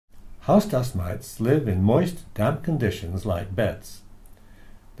House dust mites live in moist, damp conditions like beds.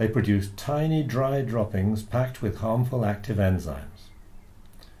 They produce tiny dry droppings packed with harmful active enzymes.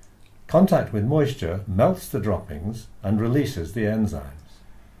 Contact with moisture melts the droppings and releases the enzymes.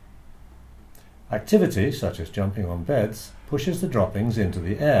 Activity, such as jumping on beds, pushes the droppings into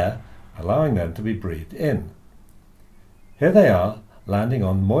the air, allowing them to be breathed in. Here they are, landing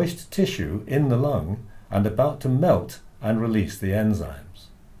on moist tissue in the lung and about to melt and release the enzymes.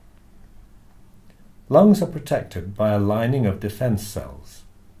 Lungs are protected by a lining of defense cells,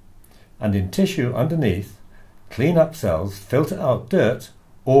 and in tissue underneath, clean-up cells filter out dirt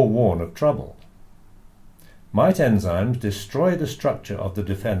or warn of trouble. Mite enzymes destroy the structure of the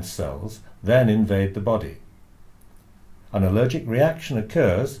defense cells, then invade the body. An allergic reaction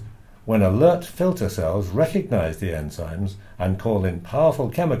occurs when alert filter cells recognize the enzymes and call in powerful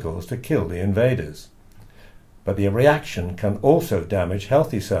chemicals to kill the invaders. But the reaction can also damage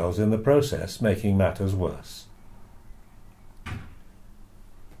healthy cells in the process, making matters worse.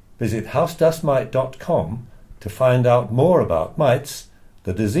 Visit housedustmite.com to find out more about mites,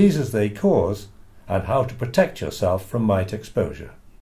 the diseases they cause, and how to protect yourself from mite exposure.